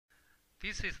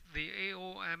This is the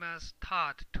AOMS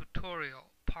TOT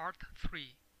tutorial, part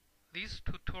 3. This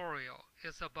tutorial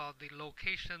is about the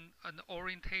location and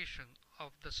orientation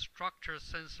of the structure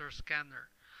sensor scanner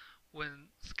when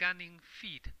scanning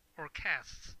feet or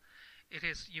casts. It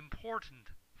is important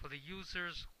for the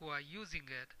users who are using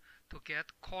it to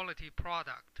get quality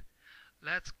product.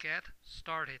 Let's get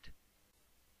started.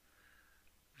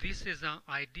 This is an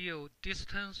ideal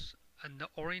distance and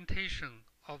orientation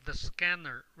of the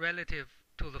scanner relative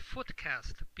to the foot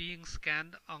cast being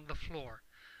scanned on the floor.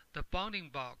 The bounding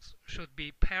box should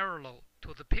be parallel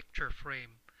to the picture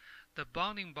frame. The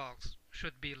bounding box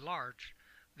should be large.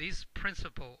 This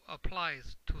principle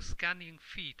applies to scanning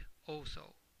feet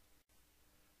also.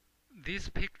 This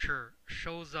picture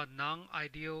shows a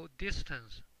non-ideal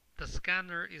distance. The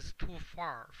scanner is too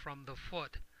far from the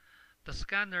foot. The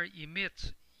scanner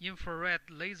emits infrared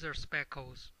laser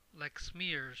speckles like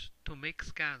smears to make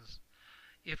scans.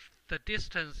 If the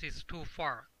distance is too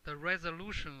far, the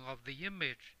resolution of the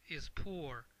image is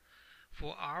poor.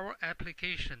 For our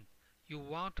application, you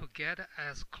want to get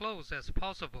as close as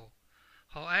possible.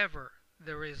 However,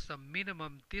 there is a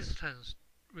minimum distance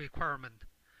requirement,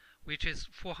 which is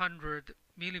 400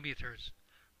 millimeters,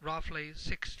 roughly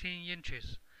 16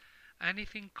 inches.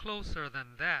 Anything closer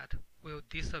than that will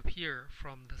disappear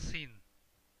from the scene.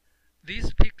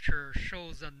 This picture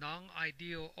shows a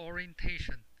non-ideal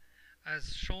orientation.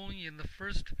 As shown in the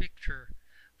first picture,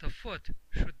 the foot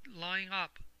should line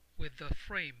up with the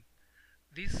frame.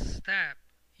 This step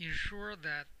ensures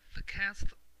that the cast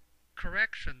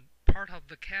correction part of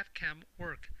the CAD/CAM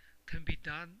work can be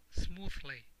done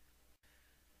smoothly.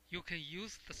 You can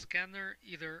use the scanner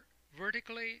either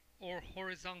vertically or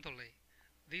horizontally.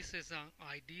 This is an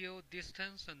ideal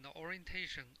distance and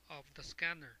orientation of the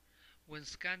scanner when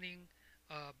scanning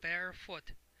a bare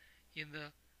foot in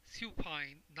the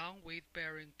supine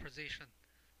non-weight-bearing position.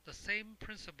 The same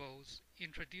principles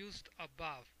introduced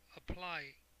above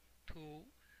apply to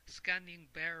scanning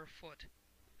bare foot.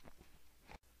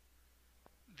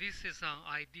 This is an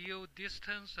ideal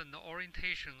distance and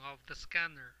orientation of the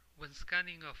scanner when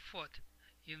scanning a foot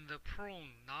in the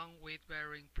prone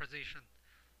non-weight-bearing position.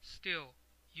 Still,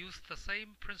 use the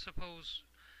same principles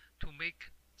to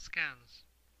make scans.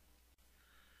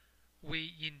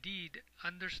 We indeed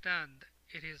understand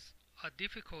it is a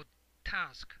difficult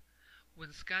task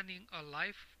when scanning a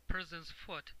live person's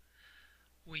foot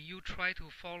when you try to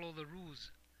follow the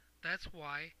rules. That's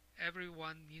why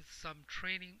everyone needs some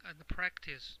training and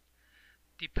practice.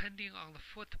 Depending on the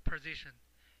foot position,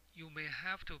 you may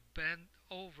have to bend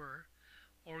over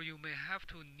or you may have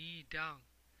to knee down.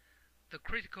 The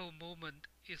critical moment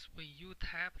is when you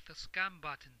tap the scan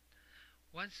button.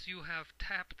 Once you have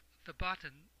tapped the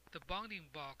button, the bounding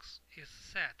box is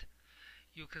set.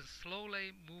 You can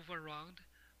slowly move around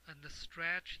and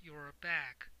stretch your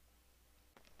back.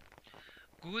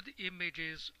 Good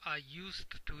images are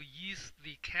used to ease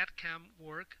the CAD/CAM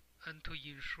work and to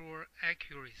ensure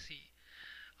accuracy.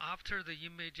 After the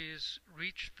images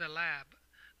reach the lab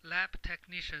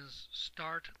technicians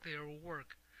start their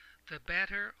work. The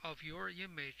better of your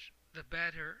image, the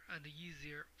better and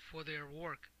easier for their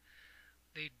work.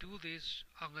 They do this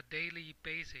on a daily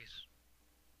basis.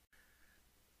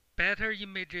 Better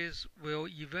images will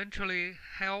eventually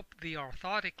help the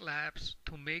orthotic labs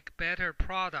to make better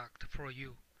product for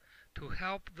you. To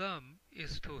help them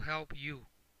is to help you.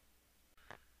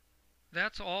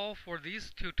 That's all for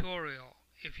this tutorial.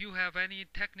 If you have any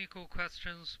technical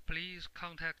questions, please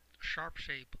contact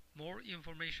SharpShape. More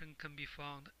information can be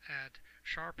found at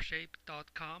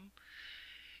sharpshape.com.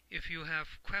 If you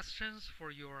have questions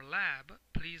for your lab,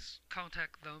 please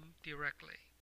contact them directly.